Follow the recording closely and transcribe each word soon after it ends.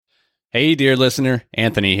Hey, dear listener,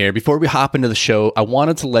 Anthony here. Before we hop into the show, I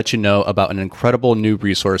wanted to let you know about an incredible new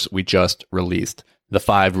resource we just released, The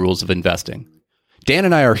 5 Rules of Investing. Dan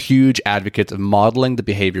and I are huge advocates of modeling the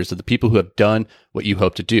behaviors of the people who have done what you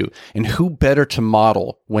hope to do. And who better to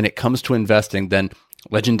model when it comes to investing than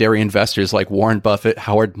legendary investors like Warren Buffett,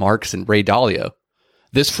 Howard Marks, and Ray Dalio?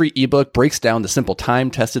 This free ebook breaks down the simple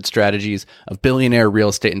time-tested strategies of billionaire real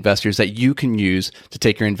estate investors that you can use to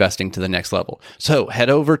take your investing to the next level. So head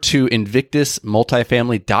over to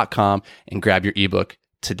invictusmultifamily.com and grab your ebook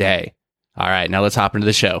today. All right, now let's hop into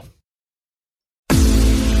the show.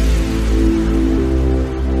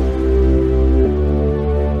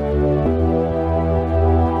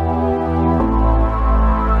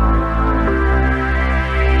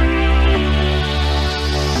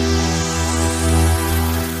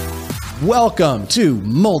 Welcome to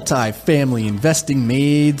Multifamily Investing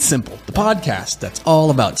Made Simple, the podcast that's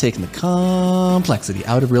all about taking the complexity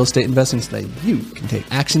out of real estate investing so that you can take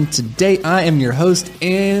action. Today, I am your host,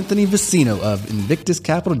 Anthony Vicino of Invictus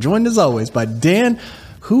Capital, joined as always by Dan.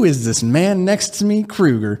 Who is this man next to me,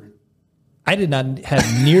 Kruger? I did not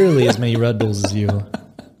have nearly as many Red Bulls as you.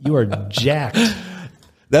 You are jacked.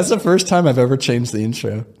 That's the first time I've ever changed the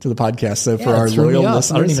intro to the podcast. So for our loyal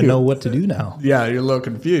listeners, I don't even know what to do now. Yeah, you're a little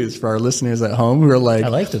confused. For our listeners at home who are like, I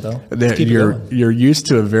liked it though. You're used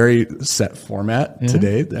to a very set format. Mm-hmm.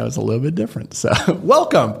 Today, that was a little bit different. So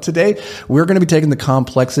welcome. Today, we're going to be taking the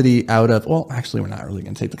complexity out of, well, actually, we're not really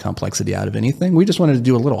going to take the complexity out of anything. We just wanted to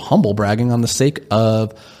do a little humble bragging for the sake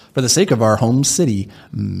of our home city,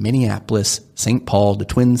 Minneapolis, St. Paul, the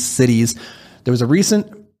Twin Cities. There was a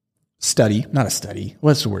recent a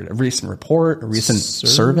recent report, a recent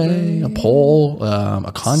survey, a poll,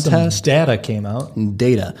 a contest. Some data came out.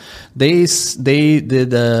 Data. They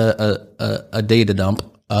did a data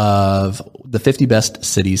dump of the 50 best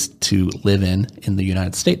cities to live in the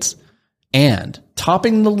United States. And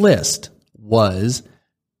topping the list was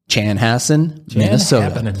Chanhassen,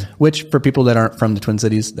 Minnesota, which for people that aren't from the Twin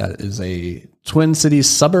Cities, that is a Twin Cities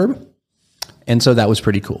suburb. And so that was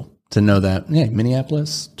pretty cool to know that,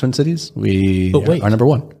 Minneapolis, Twin Cities, are number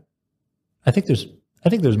one. I think there's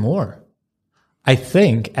more. I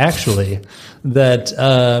think actually that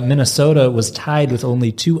Minnesota was tied with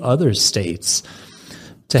only two other states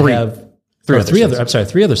to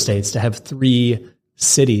three other states to have 3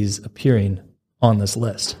 cities appearing on this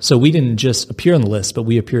list. So we didn't just appear on the list, but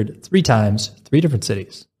we appeared 3 times, 3 different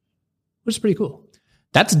cities, which is pretty cool.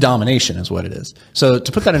 That's domination is what it is. So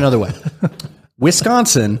to put that another way,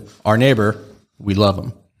 Wisconsin, our neighbor, we love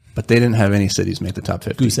them, but they didn't have any cities make the top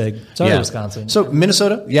 50. Goose egg. Sorry, Wisconsin. So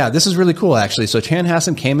Minnesota, this is really cool, actually. So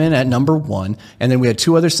Chanhassen came in at number 1, and then we had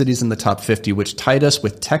 2 other cities in the top 50, which tied us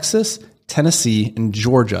with Texas, Tennessee, and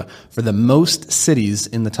Georgia for the most cities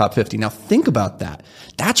in the top 50. Now, think about that.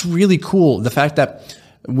 That's really cool. The fact that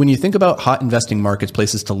when you think about hot investing markets,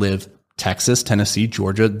 places to live, Texas, Tennessee,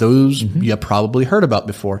 Georgia, those you probably heard about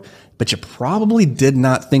before, but you probably did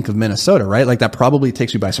not think of Minnesota, right? Like that probably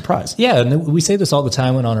takes you by surprise. Yeah, and we say this all the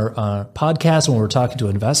time on our podcast when we're talking to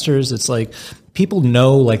investors. It's like people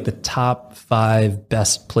know like the top 5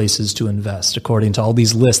 best places to invest according to all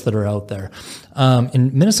these lists that are out there.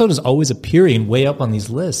 And Minnesota is always appearing way up on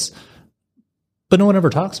these lists, but no one ever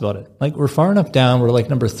talks about it. Like we're far enough down. We're like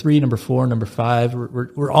number 3, number 4, number 5.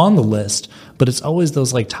 We're on the list, but it's always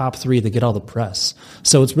those like top 3 that get all the press.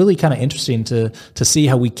 So it's really kind of interesting to see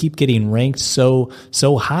how we keep getting ranked so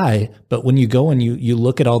high. But when you go and you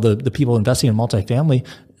look at all the people investing in multifamily,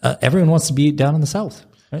 everyone wants to be down in the South.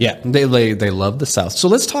 Right? Yeah, they love the South. So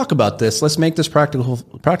let's talk about this. Let's make this practical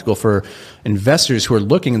for investors who are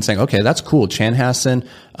looking and saying, okay, that's cool. Chanhassen.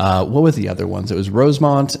 What were the other ones? It was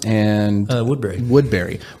Rosemont and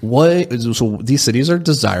Woodbury. So these cities are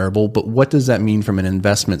desirable, but what does that mean from an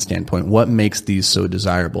investment standpoint? What makes these so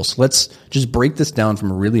desirable? So let's just break this down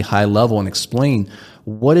from a really high level and explain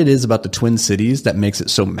what it is about the Twin Cities that makes it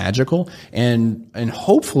so magical. And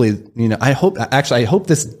hopefully, I hope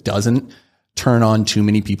this doesn't turn on too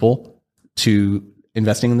many people to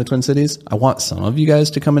investing in the Twin Cities. I want some of you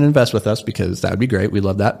guys to come and invest with us because that would be great. We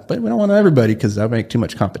love that, but we don't want everybody because that would make too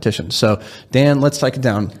much competition. So Dan, let's take it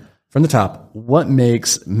down from the top. What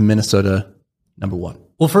makes Minnesota number 1?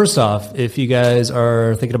 Well, first off, if you guys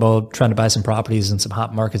are thinking about trying to buy some properties in some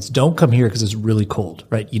hot markets, don't come here because it's really cold,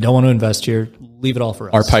 right? You don't want to invest here. Leave it all for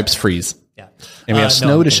us. Our pipes freeze. Yeah. And we have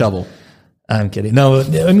snow to shovel. I'm kidding. No,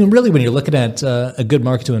 I mean, really, when you're looking at a good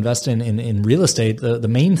market to invest in real estate, one of the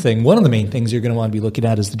main things you're going to want to be looking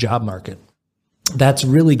at is the job market. That's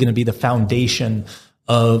really going to be the foundation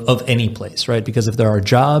of any place, right? Because if there are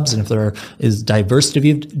jobs and if there is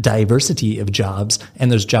diversity of jobs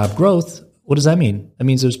and there's job growth, What does that mean? That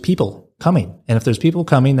means there's people coming. And if there's people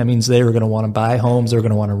coming, that means they're going to want to buy homes, they're going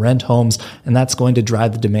to want to rent homes, and that's going to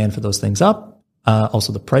drive the demand for those things up.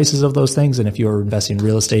 Also the prices of those things. And if you're investing in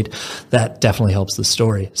real estate, that definitely helps the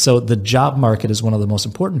story. So the job market is one of the most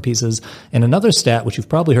important pieces. And another stat, which you've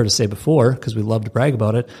probably heard us say before, because we love to brag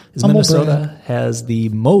about it, is Minnesota has the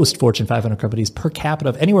most Fortune 500 companies per capita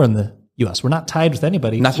of anywhere in the U.S. We're not tied with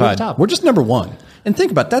anybody. Not tied. We're just number one. And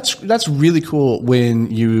think about it, that's really cool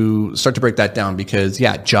when you start to break that down, because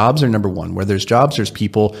jobs are number one. Where there's jobs, there's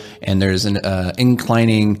people, and there's an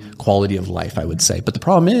inclining quality of life, I would say. But the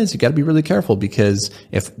problem is you got to be really careful, because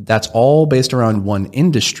if that's all based around one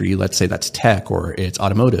industry, let's say that's tech or it's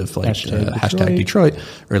automotive, like hashtag Detroit,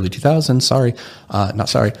 early 2000s,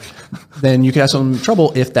 then you could have some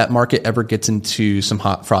trouble if that market ever gets into some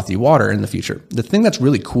hot, frothy water in the future. The thing that's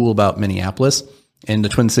really cool about Minneapolis and the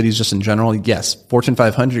Twin Cities just in general, yes, Fortune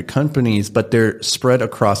 500 companies, but they're spread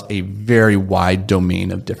across a very wide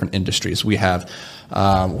domain of different industries. We have,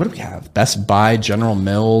 what do we have? Best Buy, General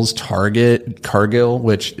Mills, Target, Cargill,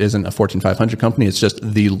 which isn't a Fortune 500 company. It's just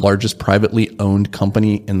the largest privately owned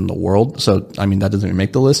company in the world. So, I mean, that doesn't even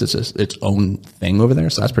make the list. It's just its own thing over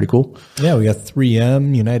there. So that's pretty cool. Yeah, we got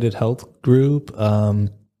 3M, United Health Group,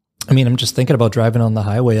 I mean, I'm just thinking about driving on the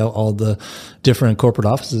highway, all the different corporate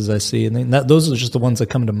offices I see, and those are just the ones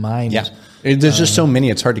that come to mind. Yeah, there's just so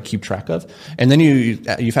many; it's hard to keep track of. And then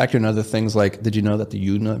you factor in other things like, did you know that the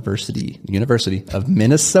University of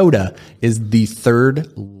Minnesota is the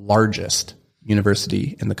third largest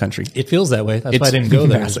university in the country? It feels that way. That's why I didn't go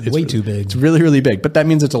there. It's way too big. It's really, really big. But that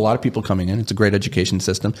means it's a lot of people coming in. It's a great education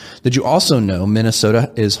system. Did you also know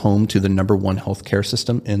Minnesota is home to the number one healthcare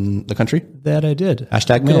system in the country? That I did.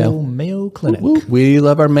 Hashtag Mayo. Mayo Clinic. Woo, woo. We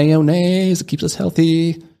love our mayonnaise. It keeps us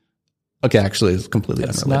healthy. Okay, actually, it's completely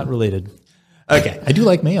unrelated. It's not related. Okay. I do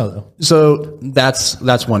like mayo, though. So that's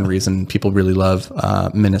one reason people really love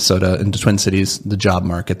Minnesota and the Twin Cities, the job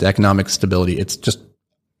market, the economic stability. It's just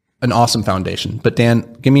an awesome foundation. But Dan,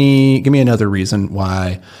 give me another reason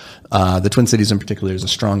why the Twin Cities in particular is a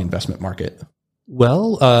strong investment market.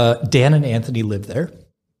 Well, Dan and Anthony live there.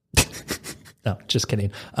 No, just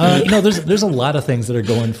kidding. There's a lot of things that are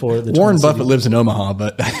going for the Warren Twin Buffett Cities. lives in Omaha,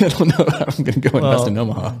 but I don't know how I'm going to go invest in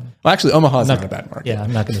Omaha. Well, actually, Omaha's not a bad market. Yeah,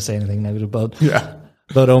 I'm not going to say anything negative about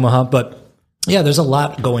Omaha, but yeah, there's a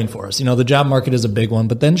lot going for us. The job market is a big one,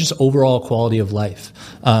 but then just overall quality of life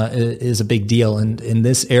is a big deal. And in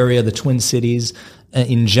this area, the Twin Cities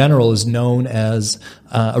in general is known as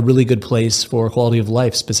a really good place for quality of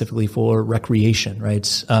life, specifically for recreation,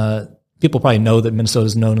 right? People probably know that Minnesota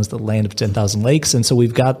is known as the land of 10,000 lakes. And so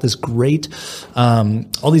we've got this great,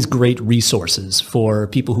 all these great resources for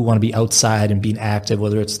people who want to be outside and being active,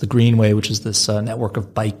 whether it's the Greenway, which is this network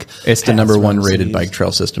of bike. It's the number one rated bike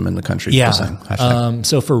trail system in the country. Yeah.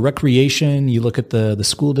 So for recreation, you look at the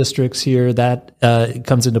school districts here, that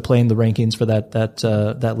comes into play in the rankings for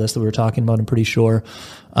that list that we were talking about, I'm pretty sure.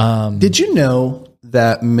 Did you know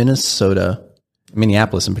that Minneapolis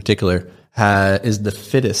in particular, is the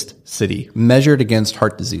fittest city measured against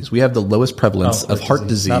heart disease? We have the lowest prevalence of heart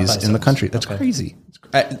disease in the country. That's crazy.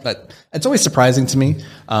 It's always surprising to me.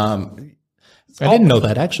 I didn't know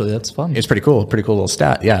that, actually. That's fun. It's pretty cool. Pretty cool little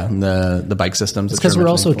stat. Yeah. The bike systems. It's because we're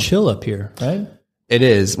also chill up here, right? It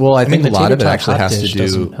is. Well, I think a lot of it actually has to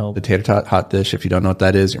do the tater tot hot dish. If you don't know what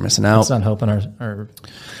that is, you're missing out. It's not helping our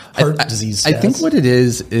heart disease stats. I think what it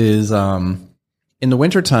is in the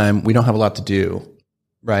wintertime, we don't have a lot to do.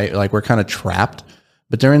 Right? Like we're kind of trapped,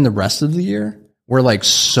 but during the rest of the year, we have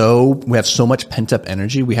so much pent up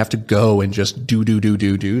energy. We have to go and just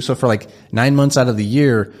do. So for like 9 months out of the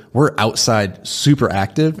year, we're outside super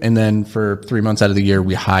active. And then for 3 months out of the year,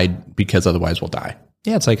 we hide because otherwise we'll die.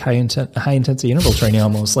 Yeah. It's like high intensity interval training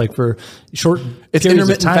almost, like for short periods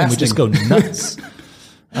of time, we just go nuts.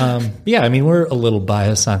 Yeah, I mean, we're a little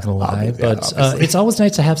biased, not going to lie, but it's always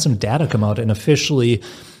nice to have some data come out and officially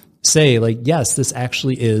say, like, yes, this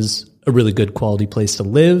actually is a really good quality place to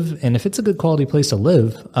live. And if it's a good quality place to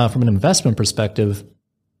live from an investment perspective,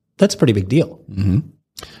 that's a pretty big deal. Mm-hmm.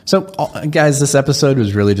 So, guys, this episode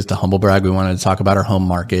was really just a humble brag. We wanted to talk about our home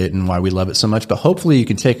market and why we love it so much. But hopefully you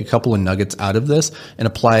can take a couple of nuggets out of this and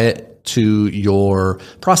apply it to your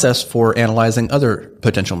process for analyzing other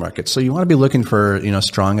potential markets. So you want to be looking for,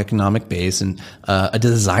 strong economic base and a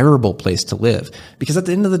desirable place to live. Because at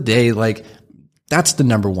the end of the day, like, that's the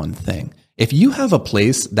number one thing. If you have a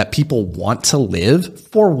place that people want to live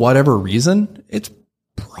for whatever reason, it's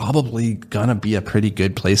probably gonna be a pretty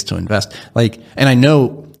good place to invest. Like, and I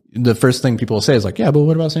know the first thing people will say is like, yeah, but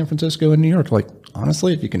what about San Francisco and New York? Like,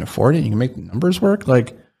 honestly, if you can afford it, you can make the numbers work.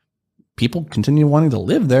 Like, people continue wanting to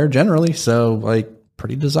live there generally. So, like,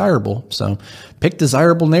 pretty desirable. So pick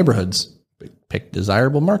desirable neighborhoods, pick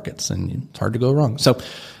desirable markets, and it's hard to go wrong. So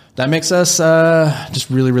that makes us just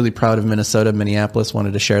really, really proud of Minnesota, Minneapolis.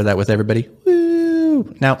 Wanted to share that with everybody. Woo!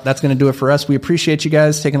 Now, that's going to do it for us. We appreciate you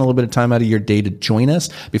guys taking a little bit of time out of your day to join us.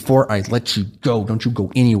 Before I let you go, don't you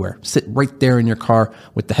go anywhere. Sit right there in your car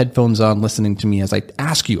with the headphones on, listening to me as I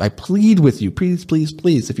ask you, I plead with you, please, please,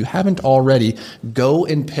 please, if you haven't already, go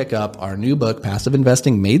and pick up our new book, Passive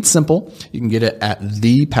Investing Made Simple. You can get it at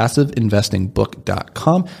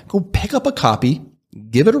thepassiveinvestingbook.com. Go pick up a copy,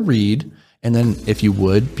 give it a read, and then if you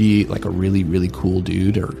would be like a really, really cool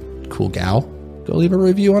dude or cool gal, go leave a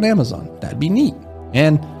review on Amazon. That'd be neat.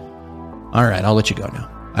 And all right, I'll let you go now.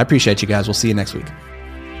 I appreciate you guys. We'll see you next week.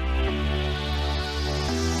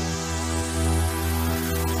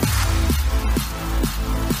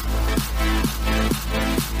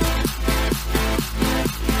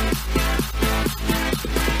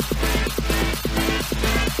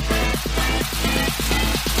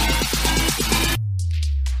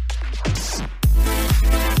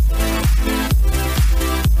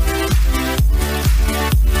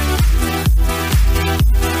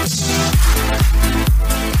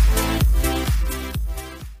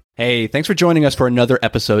 Hey, thanks for joining us for another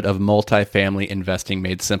episode of Multifamily Investing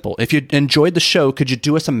Made Simple. If you enjoyed the show, could you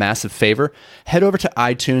do us a massive favor? Head over to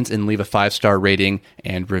iTunes and leave a 5-star rating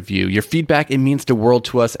and review. Your feedback, it means the world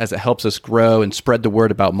to us as it helps us grow and spread the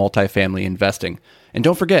word about multifamily investing. And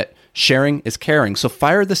don't forget, sharing is caring. So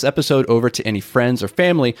fire this episode over to any friends or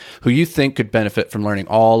family who you think could benefit from learning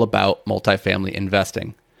all about multifamily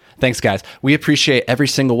investing. Thanks, guys. We appreciate every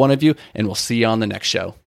single one of you, and we'll see you on the next show.